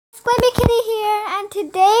Baby Kitty here, and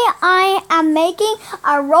today I am making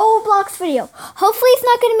a Roblox video. Hopefully it's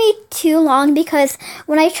not going to be too long because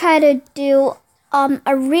when I try to do a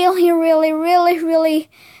really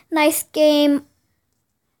nice gaming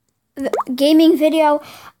video,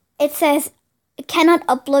 it says it cannot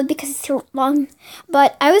upload because it's too long.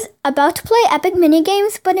 But I was about to play Epic Mini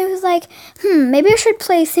Games, but it was like, maybe I should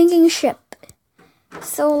play Sinking Ship.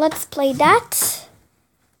 So let's play that.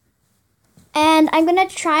 And I'm going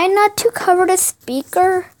to try not to cover the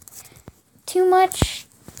speaker too much.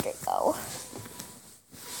 There you go.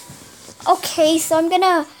 Okay, so I'm going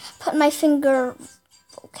to put my finger...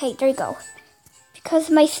 Okay, there you go. Because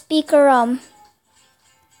my speaker,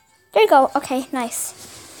 there you go. Okay, nice.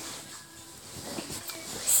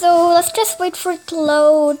 So let's just wait for it to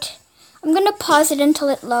load. I'm going to pause it until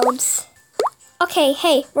it loads. Okay,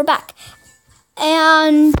 hey, we're back.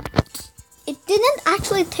 And... it didn't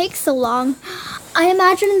actually take so long. I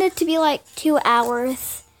imagined it to be like 2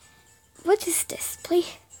 hours. What is this,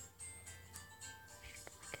 please?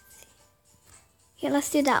 Here, let's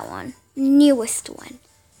do that one. Newest one.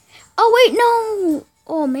 Oh, wait, no.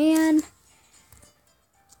 Oh, man.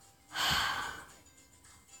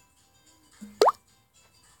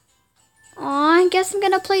 Aw, I guess I'm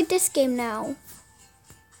gonna play this game now.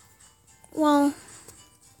 Well,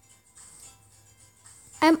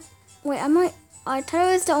 I thought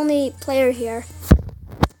I was the only player here.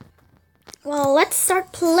 Well, let's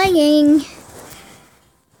start playing.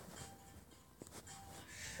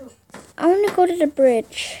 I want to go to the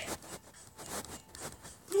bridge.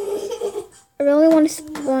 I really want to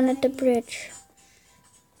spawn at the bridge.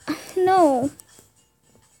 No.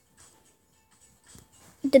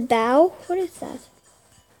 The bow? What is that?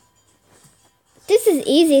 This is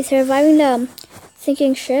easy, surviving the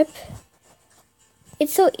sinking ship.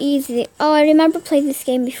 It's so easy. Oh, I remember playing this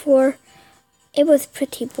game before. It was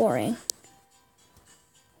pretty boring.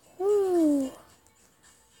 Ooh.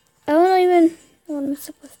 I don't even know what I'm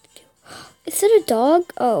supposed to do. Is it a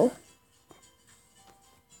dog? Oh.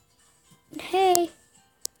 Hey.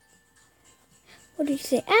 What did you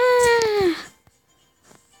say? Ah!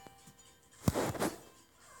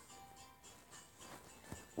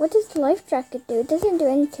 What does the life jacket do? It doesn't do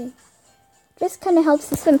anything. Just kind of helps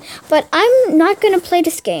to swim, but I'm not gonna play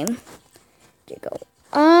this game. There you go.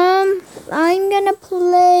 I'm gonna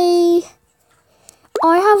play. Oh,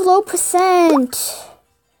 I have low percent.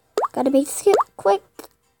 Gotta make this quick.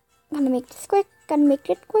 Gotta make this quick. Gotta make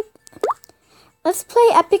it quick. Let's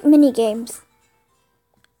play Epic Mini Games.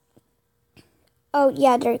 Oh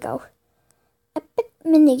yeah, there you go. Epic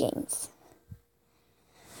Mini Games.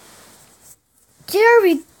 There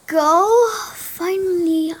we go.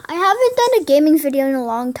 Finally, I haven't done a gaming video in a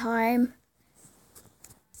long time.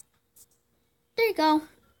 There you go.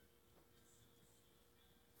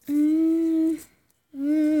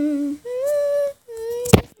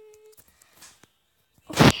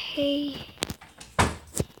 Okay.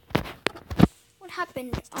 What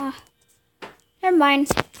happened? Never mind.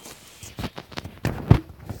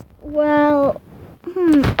 Well,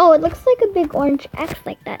 Oh, it looks like a big orange X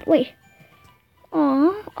like that. Wait.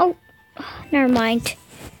 Oh. Never mind.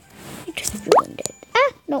 I just ruined it.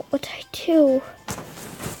 No, what did I do?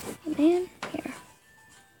 Oh, man, here.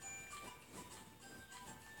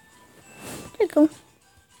 There you go.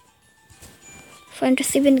 Fine,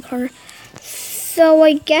 just leave it in the corner. So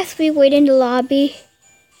I guess we wait in the lobby.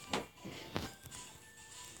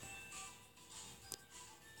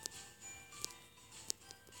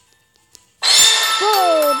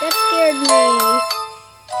 Whoa, that scared me.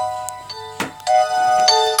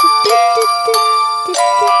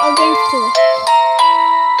 I'll games too.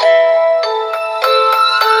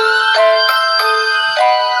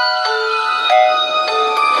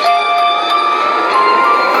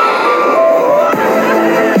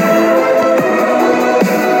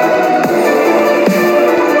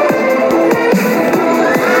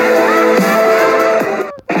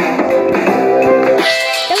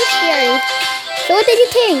 That was scary. So what did you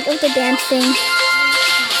think of the dancing?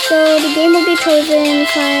 So the game will be chosen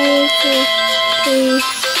 5, 4, 3,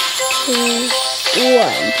 2,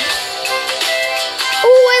 1.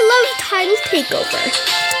 Oh, I love Title Takeover.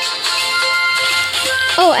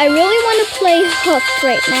 Oh, I really want to play Hook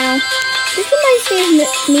right now. This reminds me of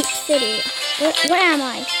Meat City. What am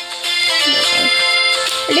I?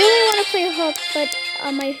 I really want to play Hook, but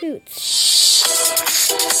my hoots.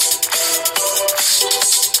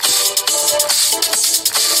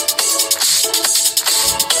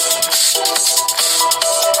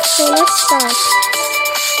 So let's start.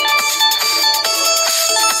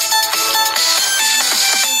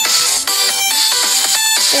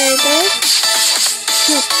 There you go.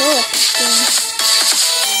 Nope, pro at this game.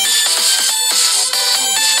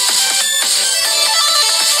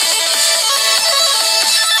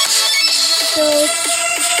 So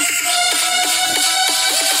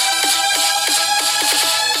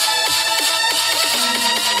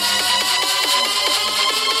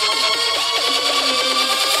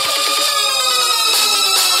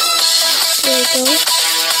there we go.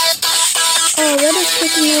 Oh, what is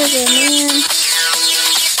taking over, man?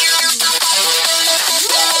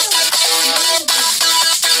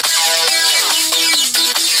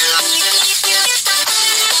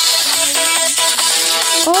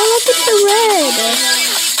 Oh, look at the red.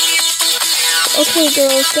 Okay,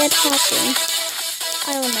 girls, get happy. I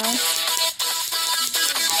don't know.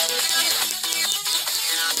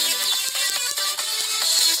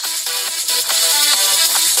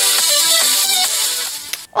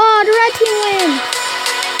 Oh, the red team wins.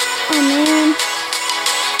 Oh, man.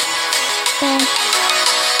 Yeah.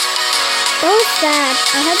 That was sad.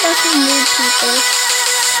 I had lots of new people.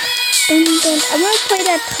 Dun, dun. I'm gonna play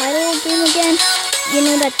that title game again. You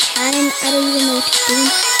know that cannon? I don't even know what to do.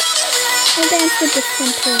 I'll dance with this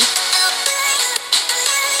one too.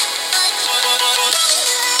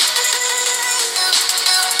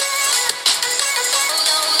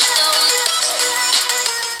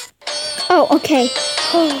 Oh, okay.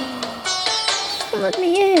 Oh, let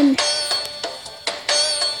me in.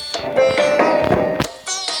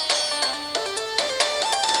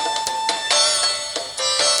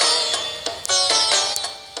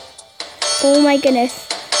 Oh my goodness.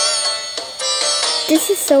 This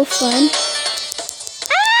is so fun.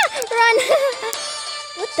 Ah! Run!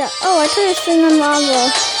 What the? Oh, I could have swung on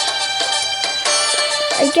lava.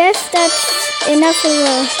 I guess that's enough of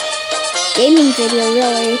a gaming video,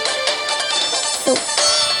 really. So,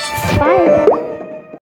 bye.